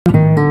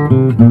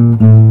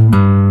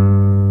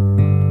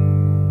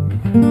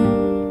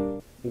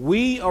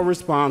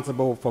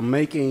responsible for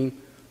making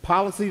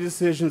policy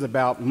decisions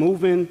about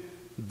moving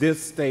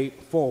this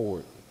state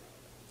forward.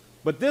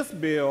 But this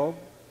bill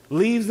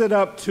leaves it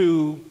up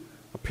to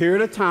a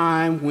period of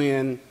time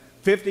when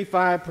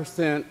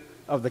 55%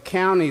 of the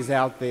counties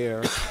out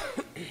there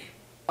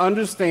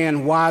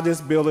understand why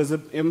this bill is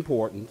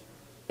important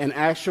and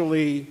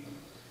actually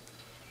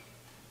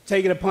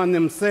take it upon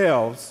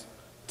themselves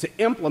to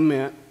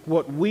implement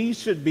what we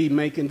should be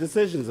making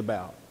decisions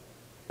about.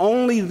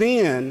 Only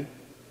then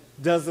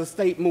does the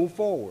state move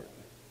forward.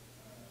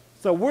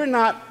 So we're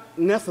not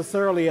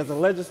necessarily, as a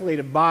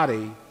legislative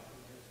body,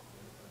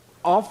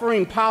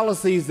 offering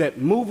policies that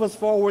move us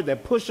forward,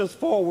 that push us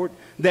forward,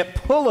 that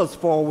pull us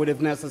forward if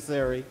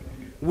necessary.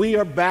 We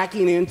are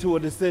backing into a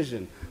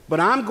decision. But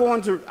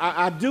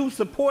I do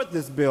support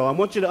this bill. I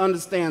want you to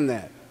understand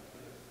that.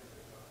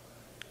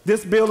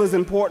 This bill is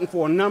important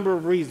for a number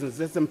of reasons.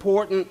 It's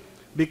important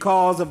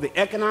because of the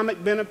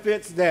economic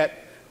benefits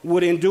that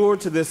would endure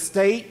to this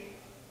state,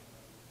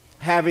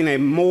 having a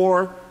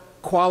more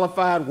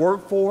qualified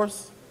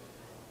workforce.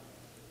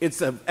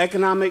 It's of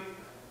economic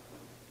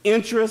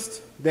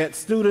interest that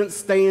students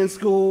stay in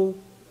school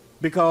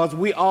because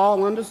we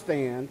all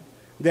understand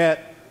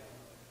that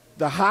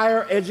the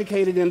higher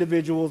educated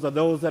individuals are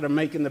those that are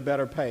making the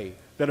better pay,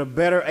 that are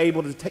better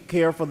able to take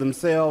care for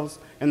themselves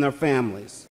and their families.